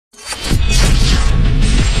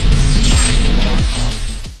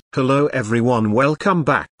Hello everyone, welcome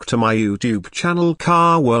back to my YouTube channel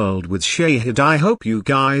Car World with Shahid. I hope you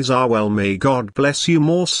guys are well, may God bless you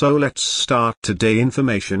more. So let's start today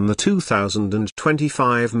information. The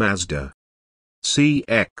 2025 Mazda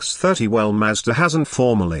CX-30. Well, Mazda hasn't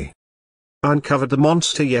formally uncovered the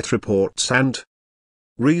monster yet. Reports and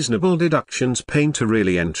reasonable deductions paint a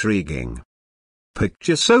really intriguing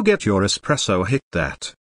picture, so get your espresso, hit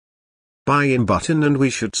that buy in button, and we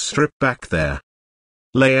should strip back there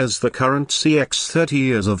layers. The current CX-30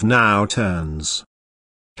 years of now turns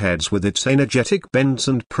heads with its energetic bends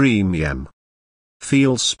and premium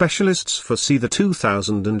feels. Specialists foresee the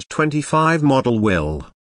 2025 model will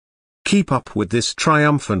keep up with this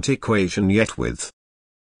triumphant equation, yet with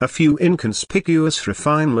a few inconspicuous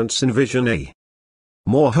refinements. Envision a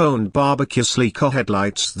more honed barbecue, sleeker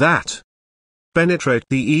headlights that penetrate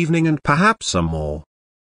the evening, and perhaps a more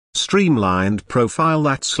streamlined profile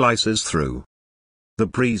that slices through the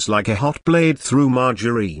breeze like a hot blade through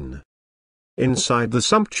margarine. Inside, the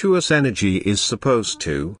sumptuous energy is supposed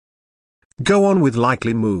to go on with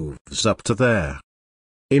likely moves up to their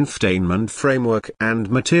infotainment framework and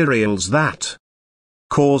materials that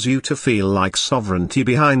cause you to feel like sovereignty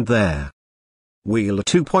behind their wheel. A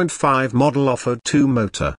 2.5 model offered two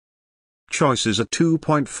motor choices: a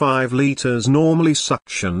 2.5 liters normally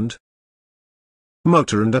suctioned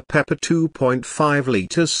motor and a pepper 2.5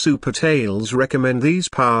 liters super. Tails recommend these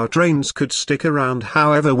powertrains could stick around,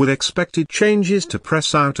 however, with expected changes to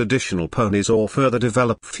press out additional ponies or further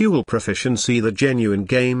develop fuel proficiency. The genuine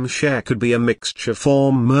game share could be a mixture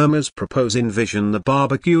form, murmurs propose. Envision the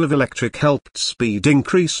barbecue of electric helped speed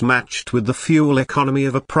increase matched with the fuel economy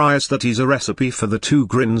of a Prius. That is a recipe for the two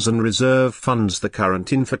grins and reserve funds. The current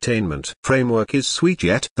infotainment framework is sweet,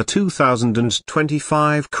 yet the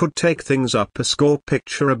 2025 could take things up a score.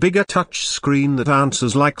 Picture a bigger touch screen that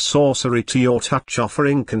answers like sorcery to your touch,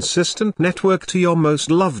 offering consistent network to your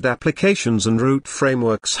most loved applications and route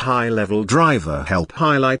frameworks. High-level driver help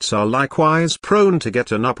highlights are likewise prone to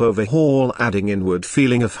get an up overhaul, adding inward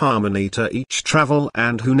feeling of harmony to each travel.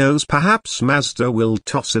 And who knows, perhaps Mazda will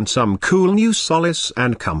toss in some cool new solace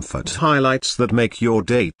and comfort highlights that make your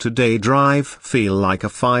day-to-day drive feel like a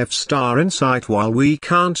 5-star insight. While we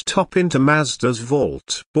can't top into Mazda's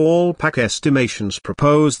vault, ballpark estimations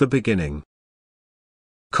propose the beginning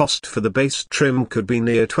cost for the base trim could be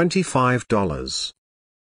near $25.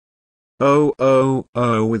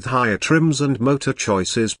 With higher trims and motor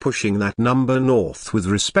choices pushing that number north. With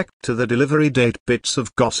respect to the delivery date, bits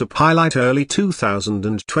of gossip highlight early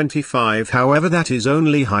 2025, however that is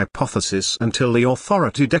only hypothesis until the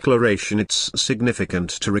authority declaration. It's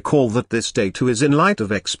significant to recall that this date is in light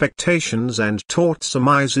of expectations and taught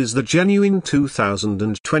surmises the genuine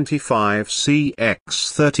 2025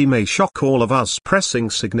 CX-30 may shock all of us,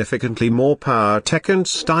 pressing significantly more power, tech and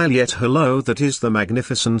style. Yet hello, that is the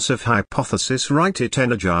magnificence of hypothesis, right? It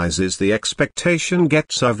energizes the expectation,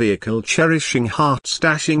 gets our vehicle cherishing, heart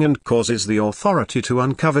stashing, and causes the authority to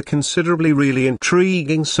uncover considerably really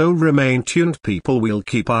intriguing. So remain tuned, people. We'll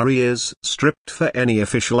keep our ears stripped for any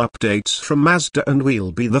official updates from Mazda, and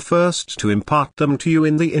we'll be the first to impart them to you.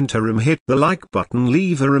 In the interim, hit the like button,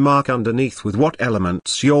 leave a remark underneath with what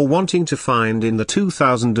elements you're wanting to find in the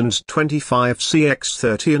 2025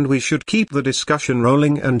 CX-30, and we should keep the discussion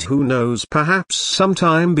rolling. And who knows, perhaps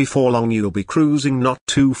sometime before long you'll be cruising not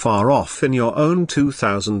too far off in your own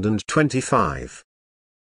 2025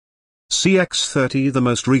 CX-30, the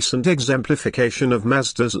most recent exemplification of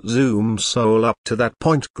Mazda's zoom soul. Up to that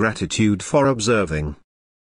point, gratitude for observing.